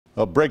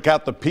Well, break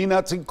out the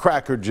peanuts and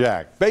Cracker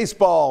Jack.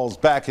 Baseball's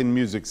back in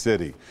Music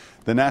City.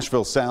 The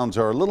Nashville Sounds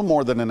are a little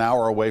more than an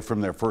hour away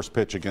from their first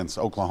pitch against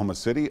Oklahoma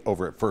City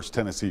over at First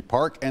Tennessee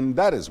Park, and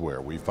that is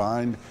where we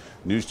find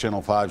News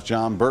Channel 5's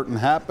John Burton.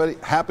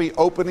 Happy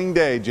opening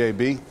day,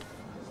 JB.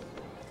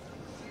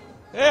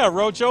 Yeah,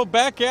 Rojo,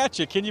 back at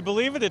you. Can you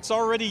believe it? It's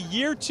already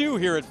year 2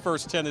 here at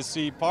First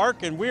Tennessee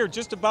Park, and we are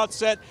just about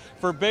set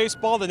for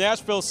baseball. The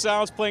Nashville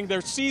Sounds playing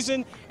their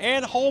season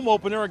and home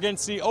opener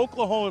against the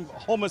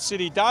Oklahoma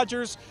City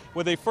Dodgers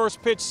with a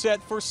first pitch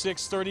set for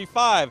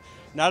 6:35.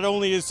 Not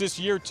only is this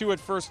year 2 at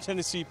First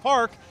Tennessee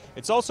Park,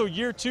 it's also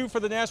year 2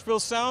 for the Nashville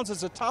Sounds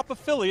as a top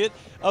affiliate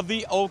of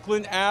the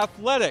Oakland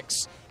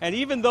Athletics. And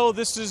even though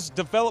this is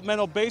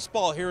developmental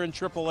baseball here in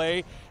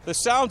AAA, the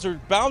Sounds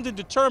are bound and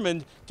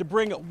determined to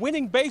bring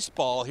winning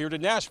baseball here to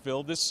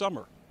Nashville this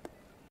summer.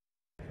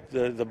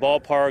 The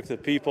ballpark, the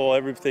people,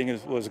 everything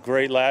was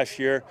great last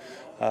year.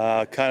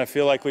 Kind of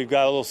feel like we've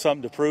got a little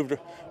something to prove.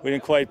 We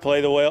didn't quite play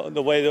the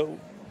way that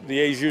the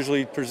A's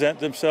usually present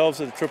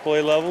themselves at the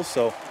AAA level,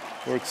 so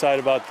we're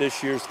excited about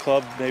this year's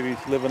club maybe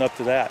living up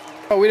to that.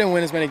 We didn't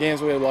win as many games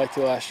as we would like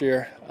to last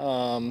year.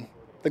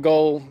 The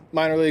goal,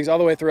 minor leagues, all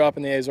the way through up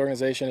in the A's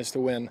organization, is to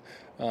win.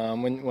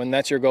 When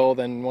that's your goal,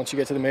 then once you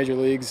get to the major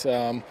leagues,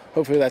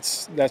 hopefully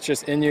that's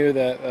just in you,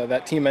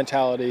 that team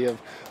mentality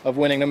of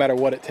winning no matter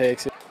what it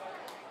takes.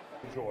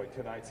 Enjoy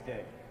tonight's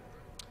game.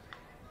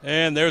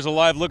 And there's a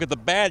live look at the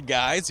bad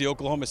guys, the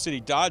Oklahoma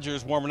City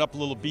Dodgers, warming up a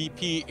little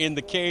BP in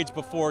the cage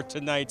before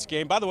tonight's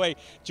game. By the way,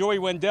 Joey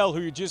Wendell, who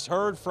you just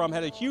heard from,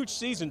 had a huge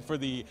season for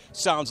the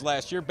Sounds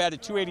last year,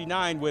 batted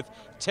 .289 with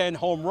 10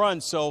 home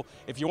runs. So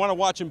if you want to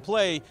watch him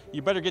play,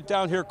 you better get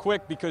down here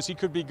quick because he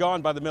could be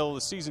gone by the middle of the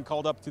season,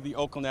 called up to the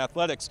Oakland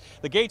Athletics.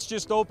 The gates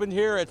just opened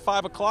here at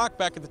 5 o'clock,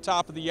 back at the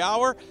top of the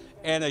hour.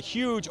 And a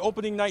huge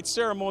opening night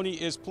ceremony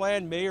is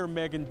planned. Mayor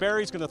Megan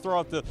Barry is going to throw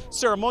out the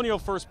ceremonial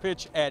first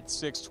pitch at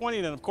 6:20,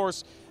 and then, of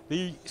course,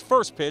 the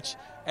first pitch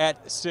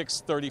at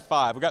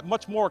 6:35. We've got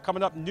much more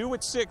coming up new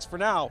at 6 for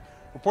now.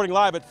 Reporting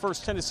live at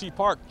First Tennessee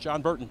Park,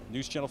 John Burton,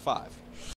 News Channel 5.